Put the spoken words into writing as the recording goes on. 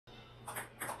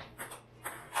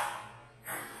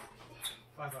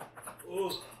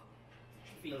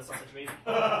the sausage made.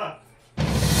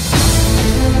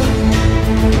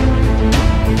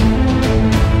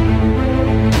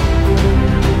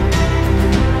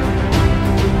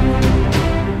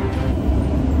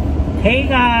 Hey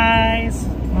guys!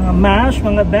 Mga mash,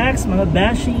 mga backs, mga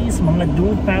bashies, mga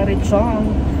dude pare chong.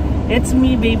 It's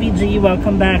me, Baby G.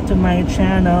 Welcome back to my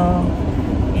channel.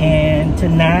 And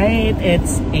tonight,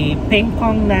 it's a ping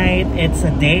pong night. It's a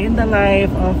day in the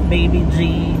life of Baby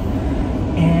G.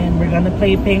 And we're gonna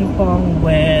play ping pong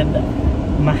with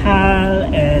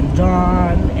Mahal and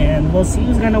John. And we'll see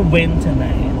who's gonna win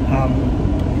tonight.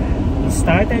 We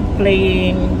started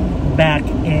playing back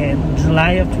in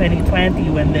July of 2020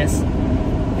 when this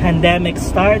pandemic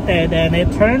started, and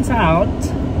it turns out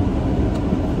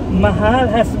Mahal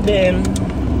has been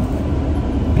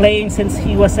playing since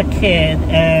he was a kid,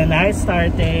 and I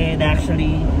started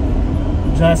actually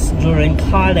just during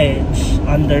college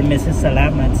under Mrs.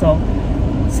 Salamat. So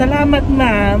salamat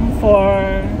ma'am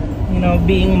for, you know,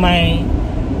 being my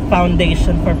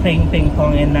foundation for playing ping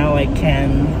pong, and now I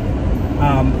can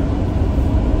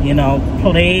you know,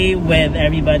 play with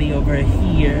everybody over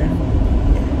here.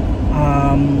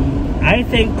 I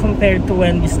think compared to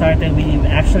when we started, we've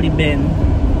actually been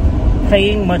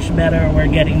playing much better.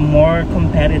 We're getting more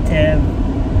competitive,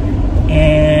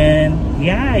 and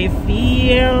yeah, I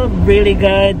feel really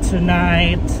good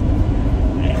tonight.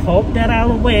 I hope that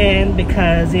I'll win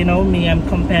because, you know me, I'm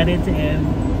competitive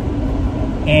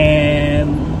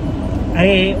and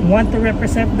I want to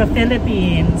represent the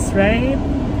Philippines, right?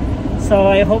 So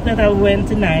I hope that I'll win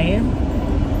tonight.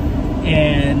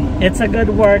 And it's a good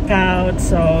workout,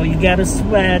 so you get to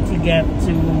sweat, you get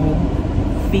to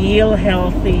feel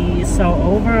healthy. So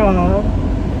overall,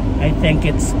 I think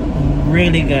it's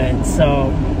really good. So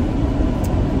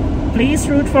please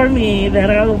root for me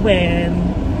that I'll win.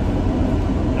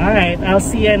 Alright, I'll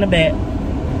see you in a bit.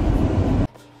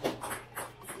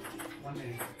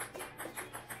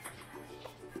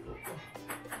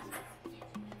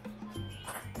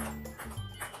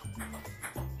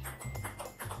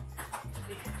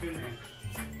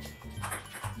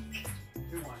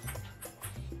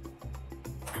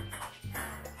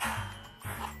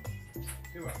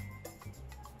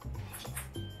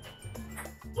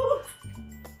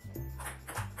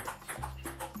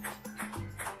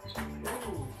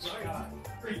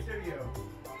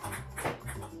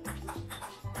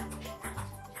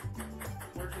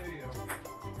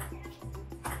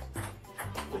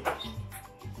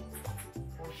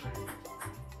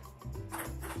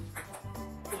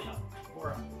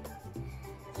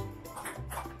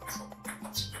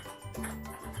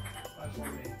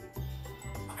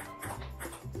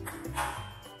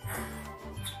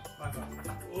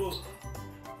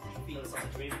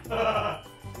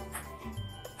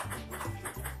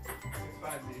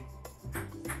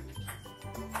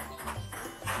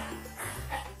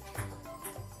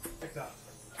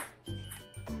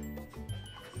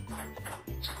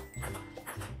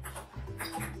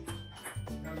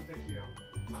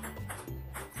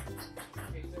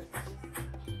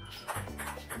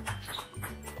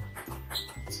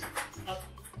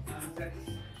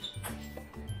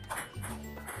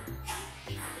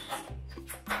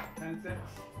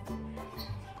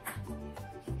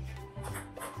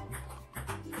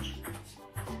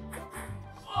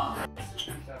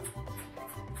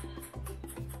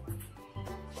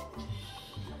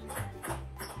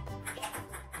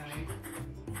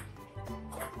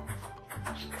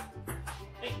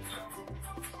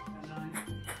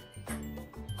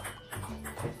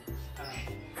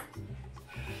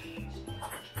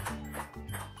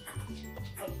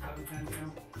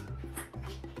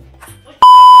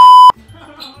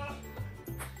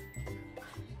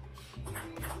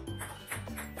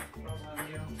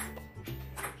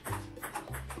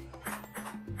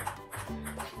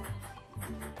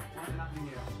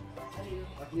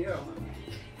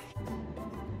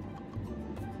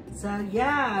 So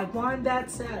yeah, I won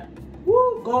that set.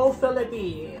 Woo! Go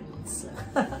Philippines!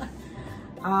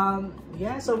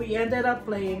 Yeah, so we ended up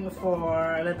playing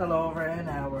for a little over an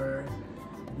hour.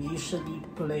 We usually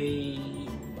play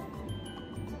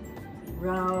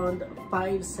around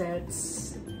 5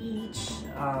 sets each.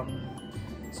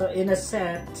 So in a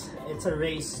set, it's a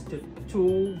race to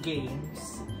 2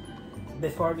 games.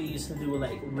 Before we used to do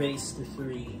like race to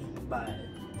 3, but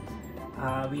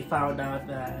we found out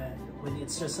that when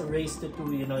it's just a race to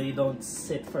 2, you know, you don't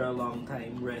sit for a long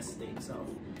time resting, so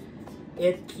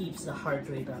it keeps the heart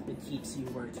rate up, it keeps you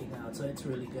working out, so it's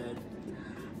really good.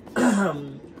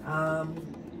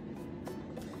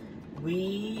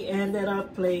 We ended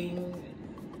up playing,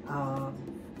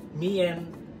 me and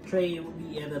Trey,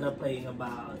 we ended up playing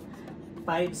about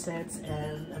 5 sets,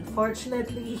 and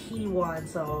unfortunately he won.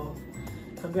 So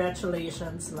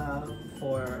congratulations, love,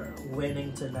 for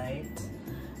winning tonight.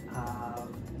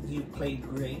 You played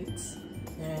great,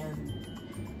 and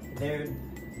there'd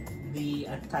be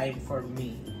a time for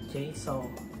me. Okay, so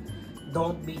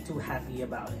don't be too happy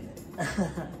about it.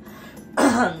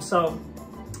 So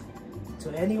to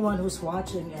anyone who's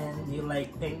watching and you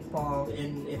like ping pong,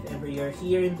 and if ever you're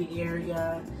here in the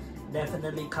area,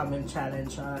 definitely come and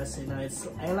challenge us. You know,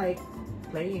 I like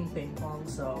playing ping pong,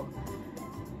 so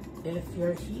if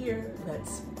you're here,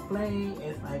 let's play.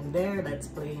 If I'm there, let's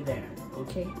play there.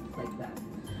 Okay, like that.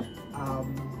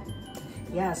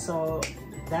 Yeah, so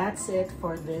that's it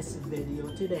for this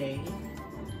video today.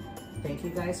 Thank you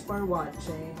guys for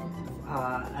watching.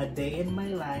 A day in my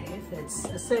life. It's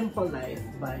a simple life,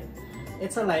 but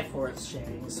it's a life worth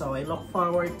sharing. So I look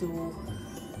forward to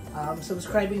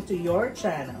subscribing to your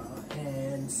channel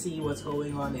and see what's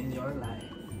going on in your life.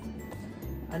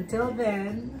 Until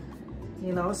then,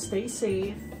 you know, stay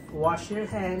safe, wash your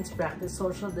hands, practice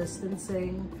social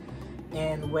distancing,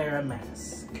 and wear a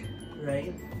mask,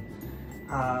 right?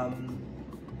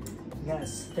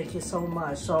 Yes, thank you so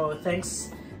much. So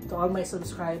thanks to all my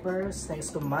subscribers, thanks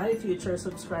to my future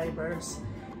subscribers,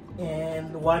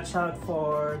 and watch out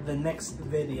for the next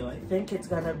video. I think it's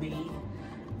gonna be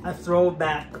a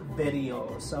throwback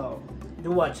video, so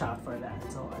do watch out for that.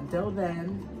 So until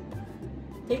then,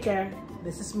 take care.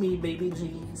 This is me, Baby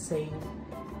G, saying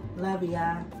love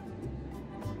ya.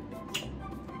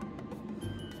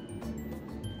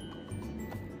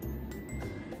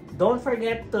 Don't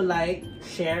forget to like,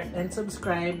 share, and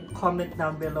subscribe. Comment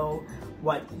down below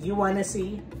what you want to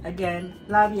see. Again,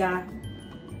 love ya.